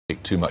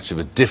make too much of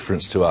a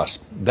difference to us.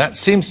 That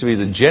seems to be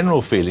the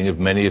general feeling of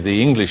many of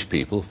the English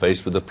people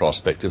faced with the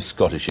prospect of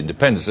Scottish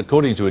independence,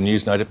 according to a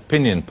Newsnight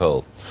opinion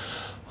poll.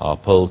 Our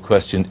poll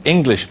questioned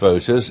English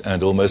voters,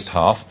 and almost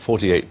half,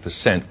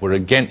 48%, were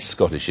against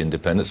Scottish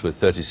independence, with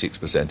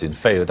 36% in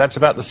favour. That's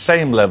about the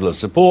same level of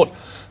support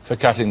for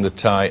cutting the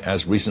tie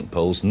as recent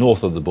polls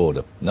north of the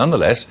border.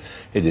 Nonetheless,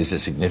 it is a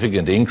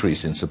significant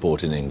increase in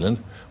support in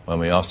England. When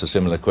we asked a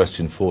similar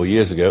question 4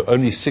 years ago,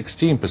 only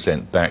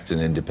 16% backed an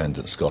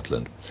independent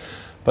Scotland.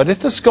 But if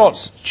the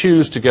Scots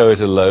choose to go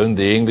it alone,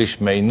 the English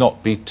may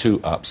not be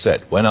too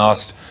upset. When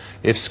asked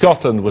if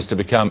Scotland was to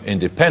become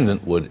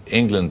independent, would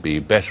England be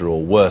better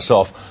or worse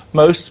off,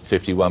 most,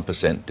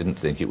 51%, didn't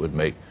think it would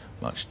make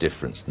much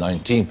difference.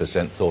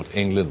 19% thought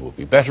England would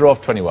be better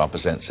off,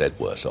 21% said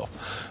worse off.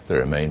 The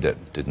remainder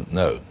didn't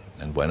know.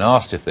 And when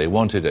asked if they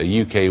wanted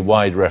a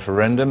UK-wide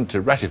referendum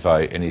to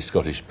ratify any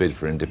Scottish bid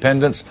for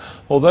independence,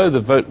 although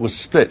the vote was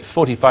split,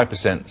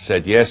 45%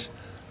 said yes,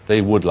 they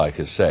would like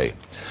a say.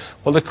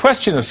 Well, the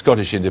question of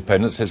Scottish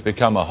independence has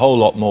become a whole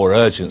lot more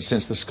urgent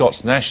since the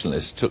Scots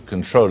nationalists took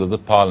control of the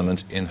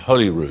Parliament in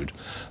Holyrood.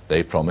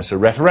 They promise a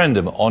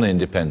referendum on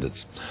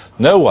independence.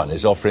 No one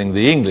is offering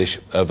the English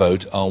a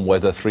vote on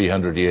whether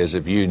 300 years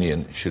of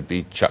union should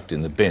be chucked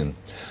in the bin.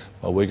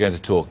 Well, we're going to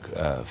talk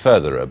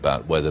further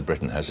about whether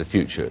Britain has a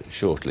future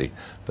shortly.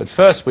 But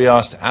first we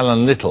asked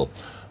Alan Little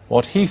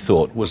what he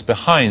thought was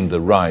behind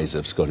the rise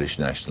of Scottish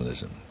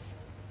nationalism.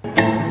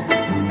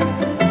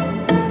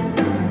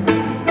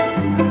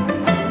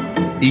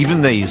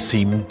 Even they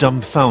seem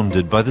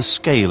dumbfounded by the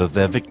scale of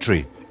their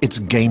victory, its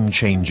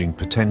game-changing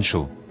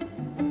potential.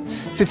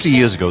 50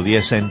 years ago, the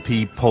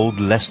SNP polled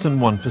less than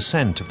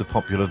 1% of the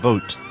popular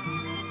vote.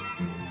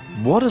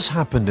 What has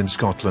happened in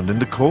Scotland in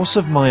the course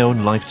of my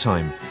own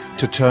lifetime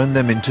to turn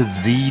them into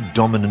the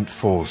dominant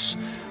force,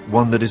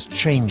 one that is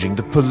changing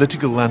the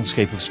political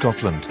landscape of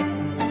Scotland?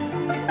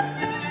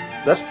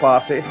 This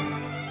party,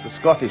 the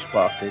Scottish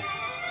Party,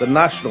 the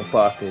National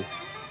Party,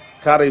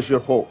 carries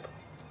your hope,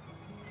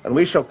 and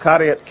we shall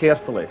carry it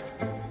carefully.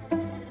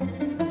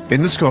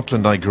 In the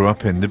Scotland I grew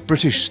up in, the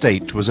British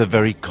state was a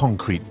very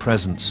concrete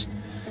presence.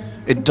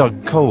 It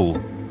dug coal,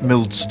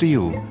 milled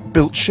steel,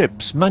 built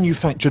ships,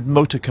 manufactured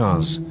motor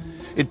cars.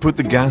 It put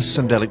the gas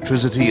and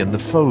electricity and the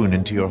phone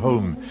into your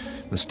home.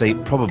 The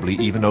state probably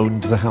even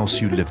owned the house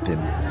you lived in.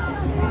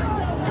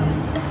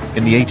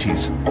 In the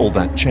 80s, all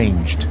that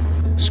changed.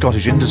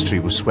 Scottish industry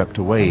was swept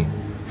away.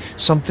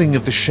 Something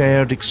of the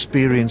shared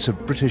experience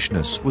of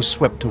Britishness was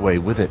swept away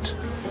with it.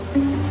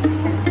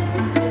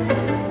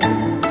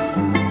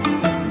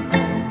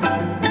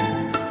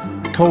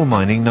 Coal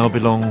mining now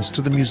belongs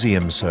to the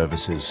museum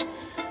services.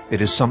 It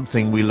is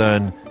something we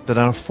learn that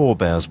our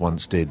forebears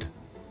once did.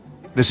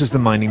 This is the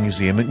mining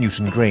museum at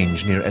Newton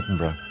Grange near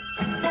Edinburgh.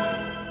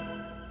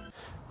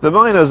 The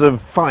miners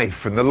of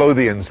Fife and the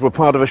Lothians were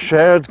part of a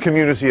shared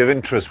community of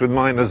interest with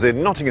miners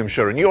in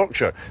Nottinghamshire and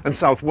Yorkshire and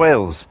South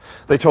Wales.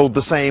 They told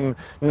the same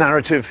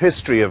narrative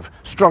history of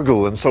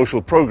struggle and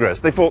social progress.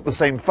 They fought the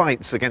same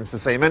fights against the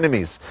same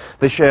enemies.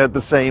 They shared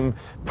the same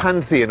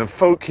pantheon of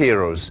folk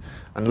heroes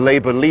and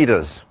labour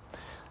leaders.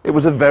 It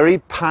was a very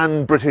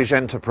pan-British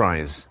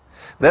enterprise.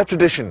 Their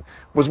tradition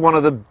was one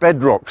of the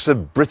bedrocks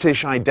of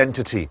British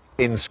identity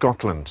in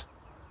Scotland.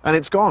 And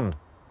it's gone.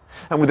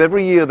 And with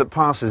every year that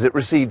passes, it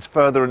recedes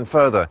further and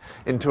further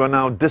into a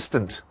now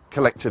distant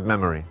collective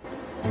memory.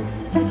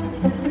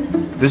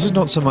 This is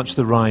not so much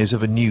the rise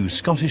of a new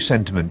Scottish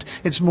sentiment,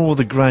 it's more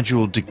the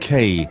gradual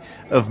decay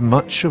of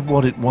much of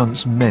what it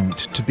once meant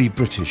to be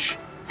British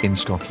in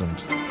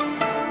Scotland.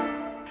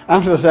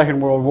 After the Second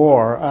World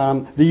War,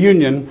 the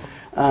union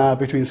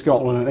between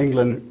Scotland and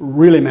England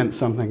really meant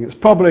something. It's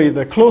probably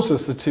the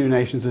closest the two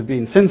nations have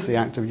been since the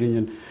Act of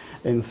Union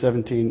in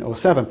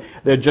 1707.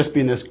 There had just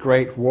been this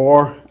great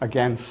war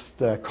against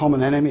the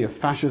common enemy of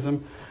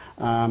fascism.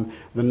 The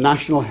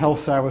National Health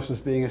Service was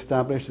being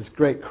established, this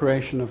great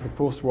creation of the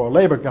post-war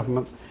Labour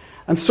governments.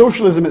 And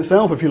socialism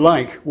itself, if you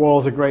like,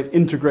 was a great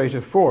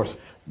integrative force.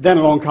 Then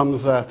along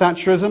comes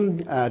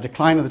Thatcherism,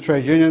 decline of the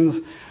trade unions,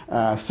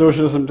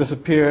 socialism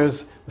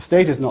disappears, the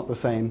state is not the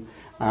same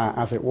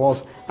as it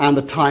was, and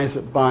the ties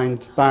that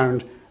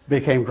bound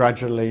became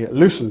gradually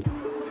loosened.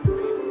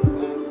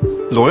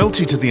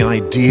 Loyalty to the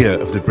idea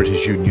of the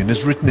British Union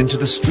is written into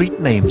the street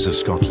names of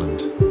Scotland.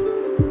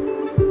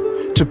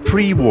 To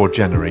pre-war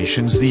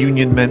generations, the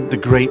Union meant the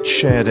great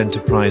shared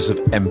enterprise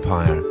of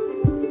empire.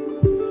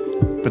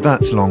 But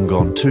that's long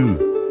gone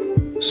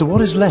too. So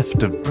what is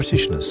left of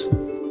Britishness?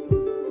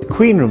 The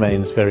Queen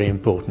remains very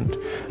important.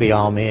 The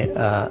army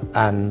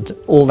and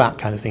all that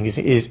kind of thing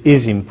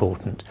is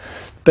important.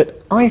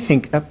 But I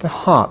think at the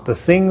heart, the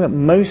thing that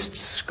most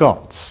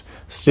Scots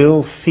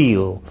still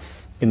feel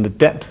in the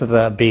depth of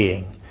their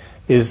being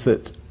is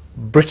that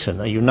Britain,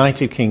 a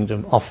United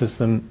Kingdom, offers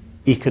them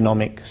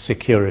economic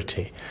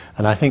security.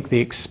 And I think the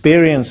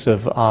experience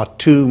of our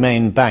two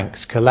main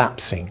banks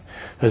collapsing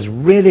has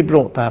really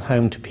brought that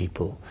home to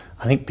people.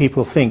 I think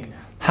people think,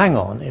 hang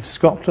on, if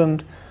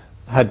Scotland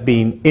had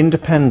been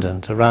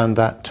independent around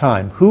that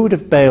time, who would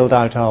have bailed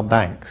out our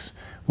banks?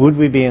 would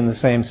we be in the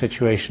same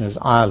situation as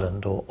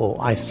Ireland or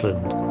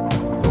Iceland?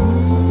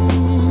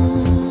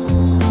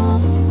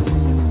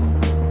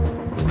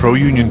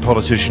 Pro-union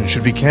politicians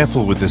should be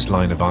careful with this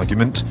line of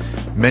argument.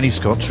 Many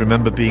Scots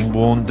remember being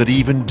warned that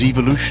even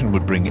devolution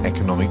would bring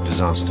economic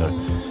disaster.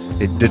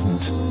 It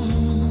didn't.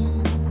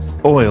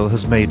 Oil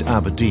has made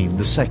Aberdeen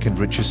the second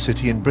richest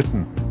city in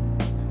Britain.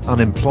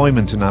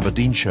 Unemployment in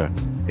Aberdeenshire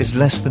is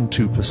less than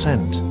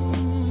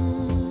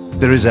 2%.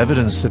 There is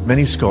evidence that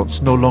many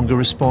Scots no longer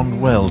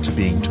respond well to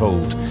being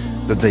told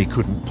that they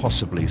couldn't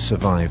possibly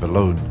survive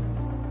alone.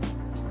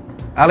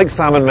 Alex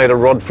Salmond made a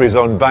rod for his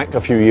own back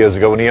a few years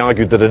ago when he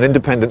argued that an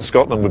independent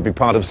Scotland would be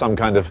part of some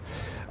kind of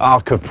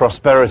arc of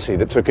prosperity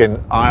that took in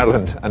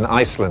Ireland and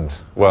Iceland.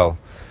 Well,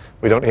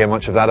 we don't hear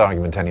much of that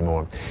argument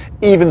anymore.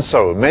 Even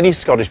so, many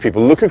Scottish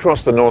people look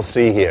across the North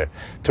Sea here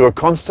to a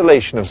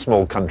constellation of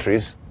small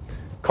countries,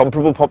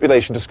 comparable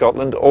population to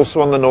Scotland, also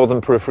on the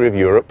northern periphery of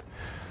Europe,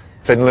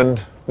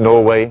 Finland,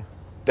 Norway,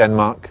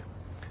 Denmark,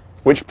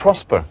 which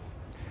prosper.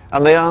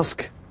 And they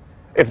ask,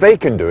 if they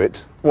can do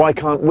it, why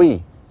can't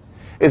we?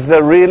 Is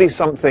there really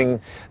something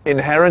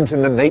inherent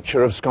in the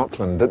nature of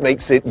Scotland that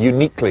makes it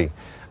uniquely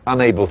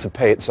unable to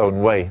pay its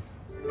own way?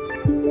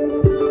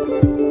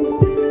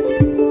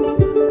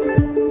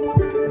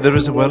 There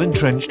is a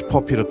well-entrenched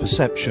popular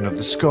perception of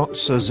the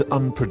Scots as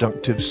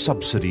unproductive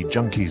subsidy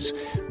junkies,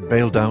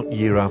 bailed out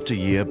year after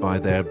year by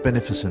their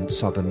beneficent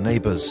southern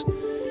neighbours.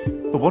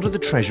 But what do the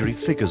Treasury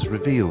figures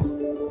reveal?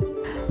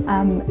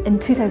 In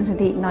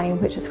 2008-9,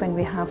 which is when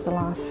we have the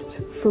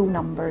last full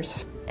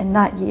numbers, in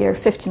that year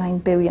 59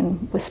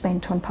 billion was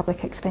spent on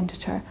public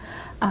expenditure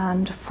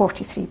and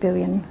 43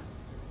 billion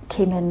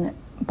came in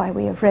by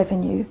way of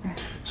revenue.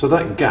 So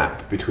that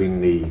gap between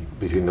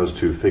those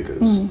two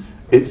figures,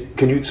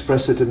 can you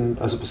express it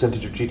as a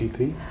percentage of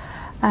GDP?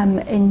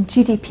 In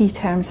GDP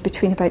terms,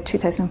 between about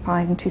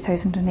 2005 and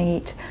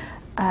 2008,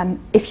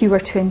 if you were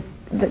to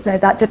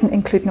that didn't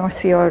include North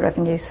Sea oil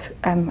revenues,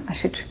 I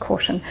should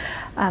caution.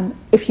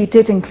 If you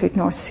did include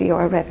North Sea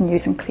oil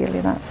revenues, and clearly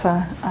that's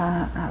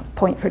a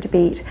point for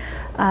debate,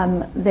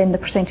 then the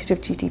percentage of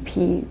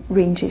GDP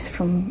ranges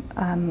from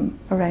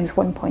around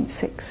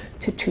 1.6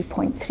 to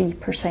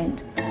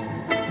 2.3%.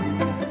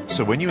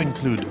 So when you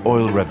include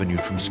oil revenue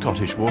from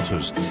Scottish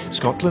waters,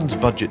 Scotland's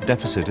budget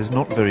deficit is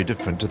not very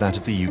different to that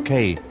of the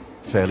UK,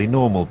 fairly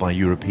normal by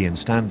European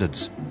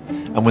standards.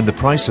 And when the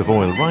price of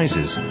oil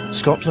rises,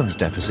 Scotland's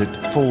deficit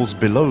falls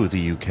below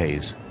the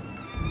UK's.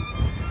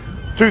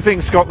 Two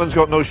things Scotland's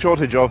got no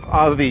shortage of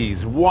are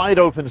these: wide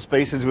open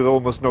spaces with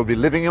almost nobody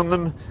living on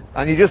them,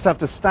 and you just have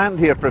to stand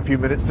here for a few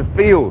minutes to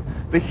feel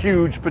the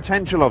huge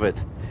potential of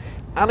it.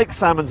 Alex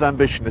Salmond's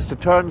ambition is to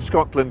turn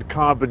Scotland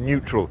carbon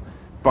neutral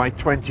by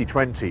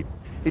 2020.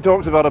 He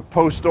talks about a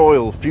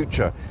post-oil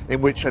future in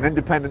which an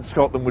independent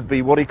Scotland would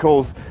be what he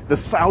calls the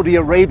Saudi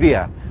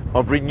Arabia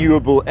of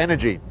renewable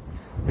energy.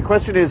 The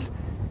question is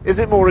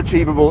it more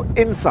achievable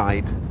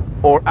inside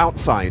or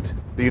outside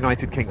the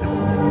United Kingdom?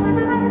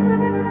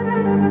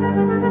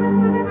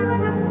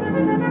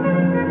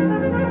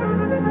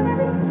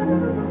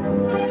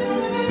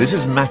 This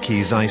is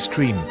Mackie's ice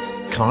cream,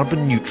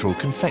 carbon neutral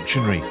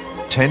confectionery,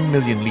 10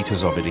 million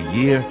litres of it a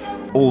year,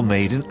 all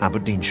made in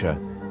Aberdeenshire,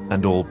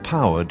 and all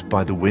powered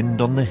by the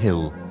wind on the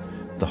hill.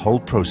 The whole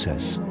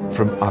process,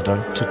 from udder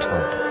to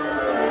tub.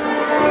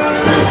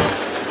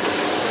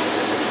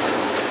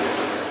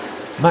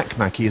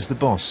 Mackie is the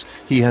boss.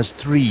 He has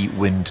 3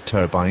 wind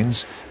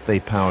turbines. They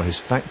power his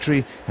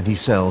factory and he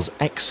sells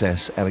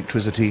excess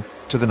electricity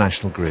to the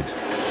national grid.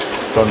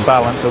 On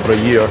balance, over a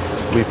year,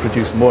 we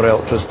produce more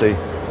electricity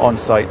on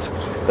site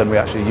than we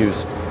actually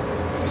use.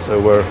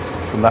 So we're,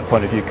 from that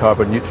point of view,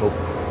 carbon neutral.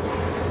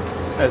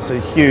 It's a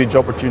huge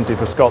opportunity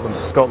for Scotland.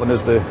 Scotland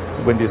is the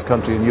windiest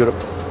country in Europe,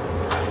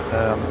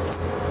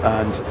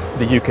 and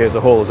the UK as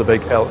a whole is a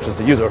big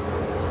electricity user.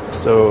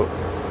 So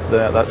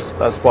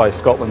that's why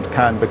Scotland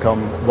can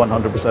become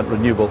 100%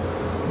 renewable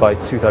by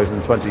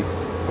 2020,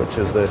 which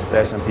is the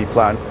SNP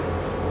plan.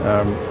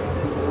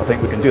 I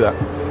think we can do that.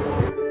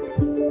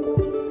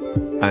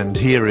 And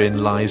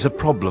herein lies a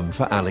problem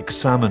for Alex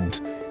Salmond.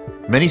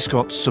 Many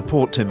Scots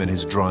support him in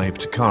his drive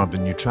to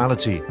carbon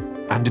neutrality,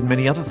 and in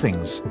many other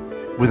things,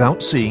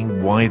 without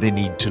seeing why they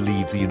need to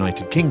leave the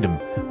United Kingdom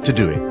to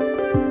do it.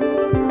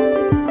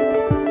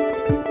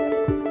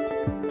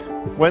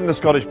 When the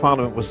Scottish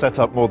Parliament was set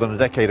up more than a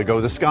decade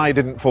ago, the sky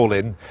didn't fall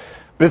in.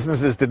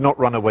 Businesses did not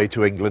run away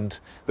to England.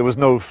 There was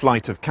no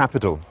flight of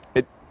capital.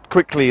 It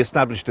quickly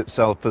established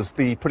itself as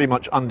the pretty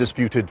much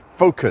undisputed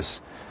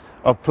focus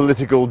of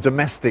political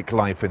domestic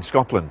life in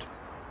Scotland.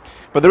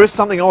 But there is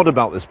something odd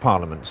about this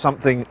Parliament,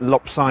 something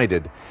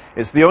lopsided.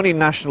 It's the only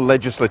national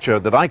legislature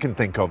that I can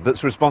think of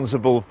that's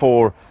responsible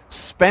for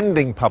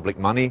spending public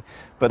money,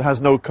 but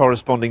has no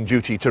corresponding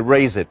duty to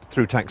raise it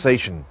through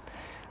taxation.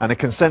 And a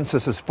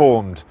consensus has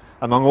formed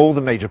among all the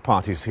major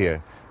parties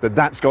here that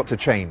that's got to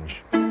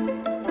change.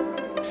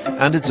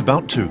 And it's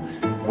about to.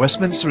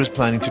 Westminster is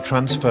planning to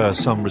transfer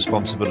some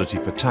responsibility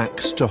for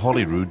tax to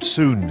Holyrood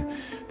soon.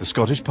 The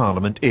Scottish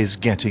Parliament is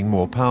getting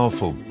more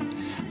powerful.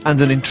 And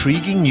an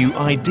intriguing new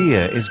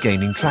idea is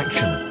gaining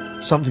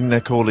traction, something they're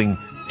calling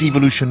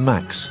Devolution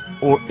Max,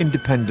 or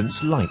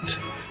Independence Light.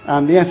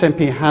 And the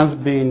SNP has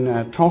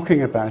been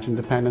talking about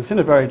independence in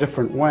a very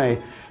different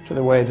way to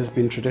the way it has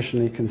been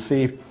traditionally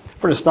conceived.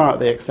 For a start,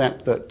 they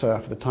accept that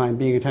for the time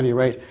being, at any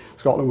rate,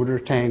 Scotland would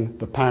retain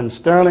the pound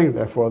sterling,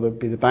 therefore there'd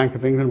be the Bank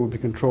of England would be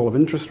control of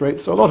interest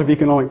rates, so a lot of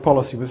economic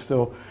policy would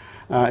still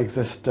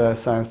exist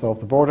south of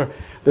the border.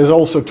 There's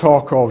also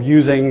talk of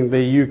using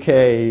the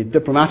UK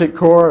diplomatic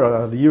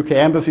corps, the UK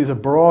embassies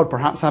abroad,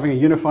 perhaps having a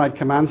unified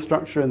command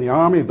structure in the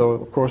army, though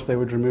of course they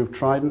would remove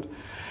Trident,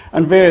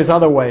 and various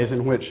other ways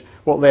in which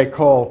what they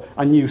call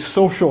a new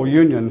social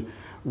union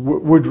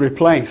would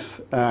replace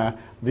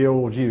the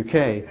old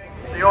UK.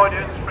 The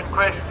audience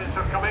questions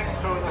are coming,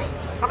 so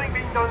there's something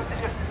being done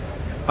to you.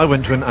 I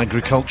went to an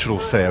agricultural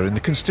fair in the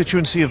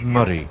constituency of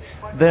Murray.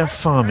 They're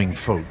farming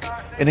folk.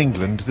 In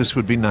England, this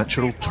would be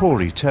natural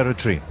Tory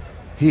territory.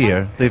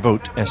 Here, they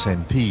vote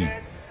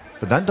SNP.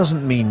 But that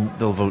doesn't mean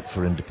they'll vote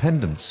for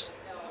independence.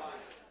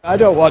 I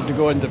don't want to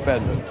go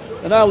independent.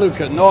 And I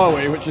look at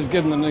Norway, which is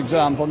given an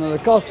example, and the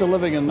cost of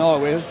living in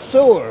Norway has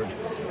soared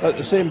at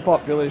the same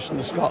population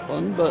as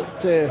Scotland,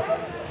 but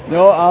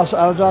no,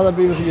 I'd rather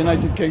be with the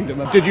United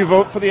Kingdom. Did you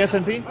vote for the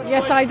SNP?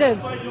 Yes, I did.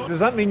 Does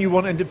that mean you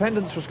want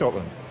independence for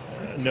Scotland?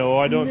 No,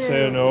 I don't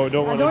say no. I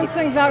don't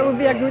think that would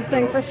be a good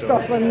thing for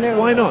Scotland, no.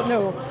 Why not?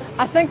 No.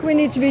 I think we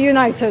need to be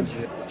united.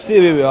 Stay the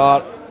way we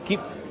are,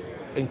 keep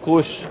in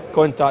close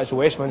contact with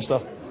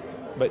Westminster,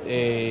 but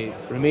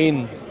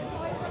remain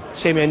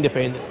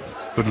semi-independent.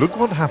 But look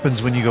what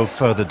happens when you go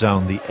further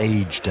down the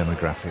age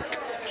demographic.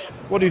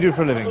 What do you do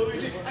for a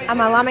living?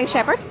 I'm a lambing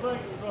shepherd.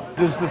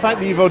 Does the fact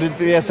that you voted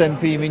for the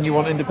SNP mean you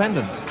want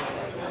independence?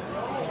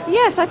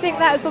 Yes, I think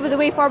that is probably the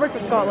way forward for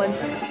Scotland.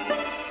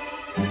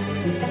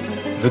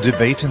 The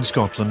debate in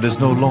Scotland is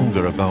no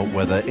longer about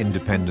whether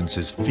independence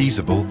is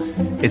feasible,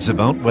 it's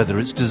about whether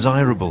it's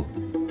desirable.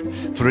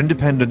 For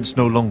independence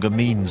no longer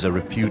means a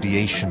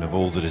repudiation of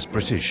all that is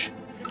British.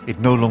 It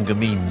no longer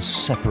means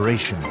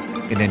separation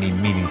in any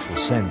meaningful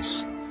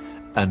sense.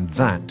 And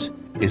that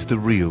is the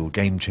real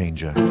game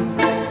changer.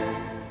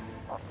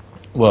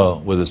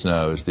 Well, with us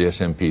now is the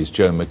SNP's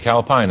Joe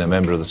McAlpine, a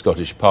member of the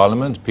Scottish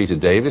Parliament, Peter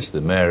Davis, the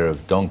Mayor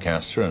of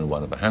Doncaster and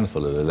one of a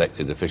handful of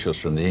elected officials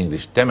from the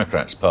English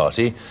Democrats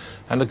Party,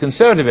 and the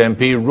Conservative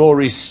MP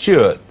Rory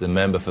Stewart, the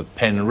member for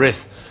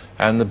Penrith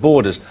and the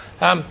Borders.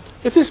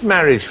 If this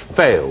marriage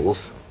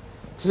fails,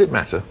 does it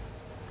matter?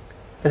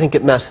 I think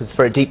it matters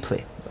very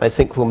deeply. I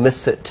think we'll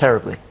miss it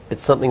terribly.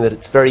 It's something that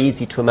it's very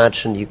easy to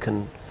imagine you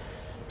can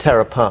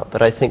tear apart,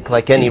 but I think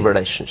like any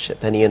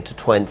relationship, any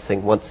intertwined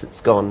thing, once it's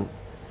gone,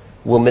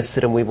 we'll miss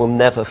it and we will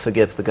never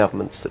forgive the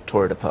governments that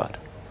tore it apart.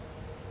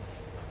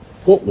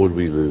 What would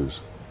we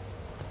lose?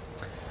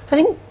 I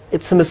think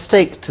it's a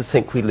mistake to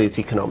think we lose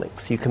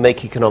economics. You can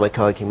make economic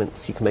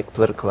arguments, you can make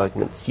political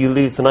arguments. You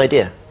lose an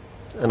idea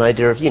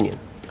of union,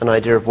 an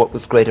idea of what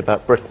was great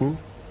about Britain,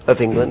 of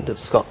England, of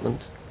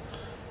Scotland.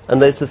 And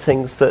those are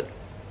things that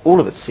all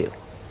of us feel.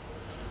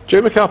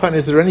 Joe McAlpine,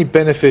 is there any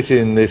benefit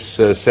in this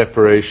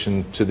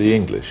separation to the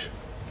English?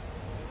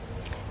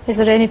 Is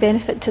there any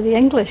benefit to the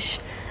English?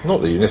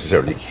 Not that you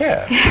necessarily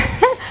care.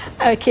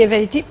 I care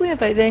very deeply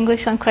about the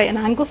English. I'm quite an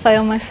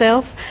Anglophile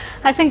myself.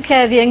 I think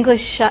the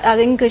English,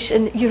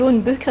 in your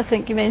own book, I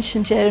think you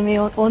mentioned, Jeremy,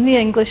 on the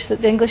English,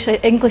 that the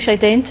English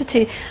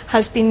identity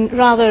has been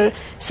rather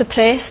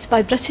suppressed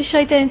by British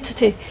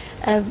identity,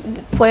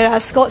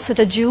 whereas Scots had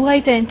a dual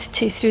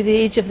identity through the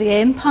age of the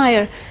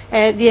Empire.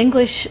 The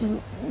English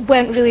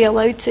weren't really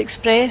allowed to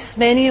express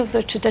many of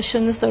their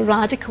traditions, their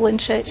radical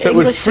interests. So it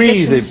would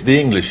free the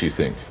English, you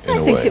think, in a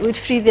way? I think it would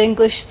free the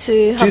English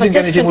to have a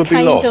different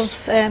kind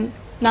of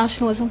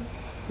nationalism.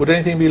 Would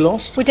anything be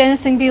lost? Would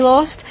anything be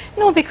lost?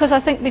 No, because I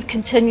think we'd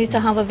continue to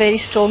have a very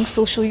strong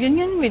social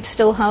union. We'd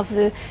still have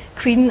the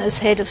Queen as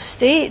head of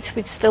state.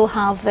 We'd still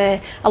have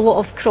a lot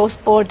of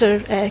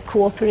cross-border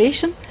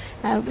cooperation.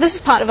 This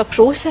is part of a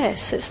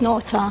process. It's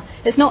not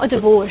a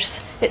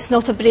divorce. It's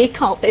not a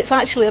break-up. It's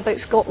actually about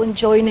Scotland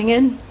joining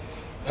in.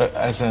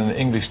 As an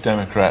English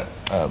Democrat,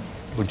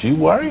 would you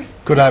worry?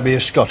 Could I be a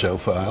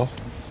Scotophile?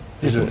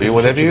 Be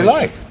whatever you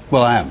like.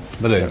 Well, I am,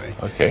 but anyway.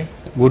 Okay.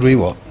 Would we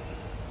what?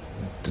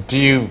 Do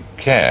you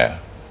care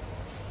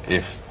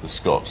if the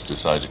Scots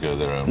decide to go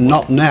their own way?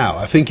 Not now.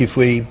 I think if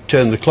we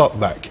turn the clock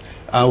back,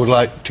 I would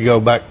like to go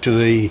back to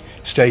the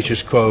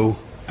status quo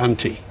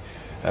ante,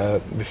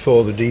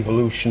 before the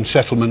devolution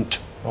settlement.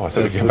 Oh, I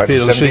thought we came back to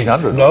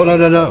 1700.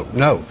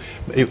 No.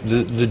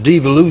 The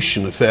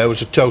devolution affair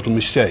was a total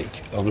mistake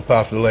on the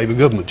part of the Labour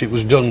government. It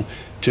was done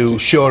to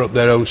shore up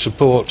their own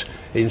support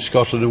in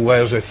Scotland and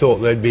Wales. They thought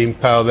they'd be in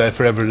power there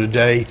forever and a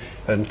day,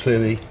 and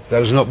clearly that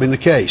has not been the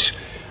case.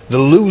 The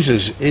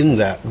losers in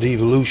that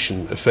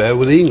devolution affair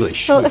were the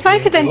English. Well, if I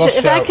could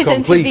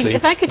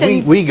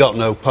intervene, we got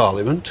no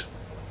parliament.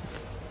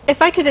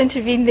 If I could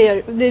intervene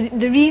there,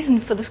 the reason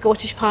for the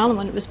Scottish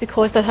Parliament was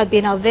because there had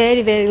been a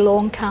very, very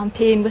long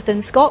campaign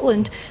within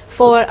Scotland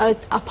for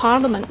a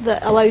parliament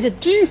that allowed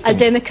a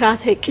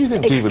democratic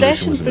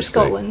expression for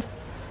Scotland.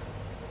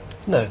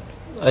 No,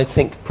 I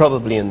think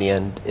probably in the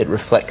end it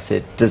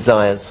reflected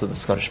desires for the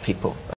Scottish people.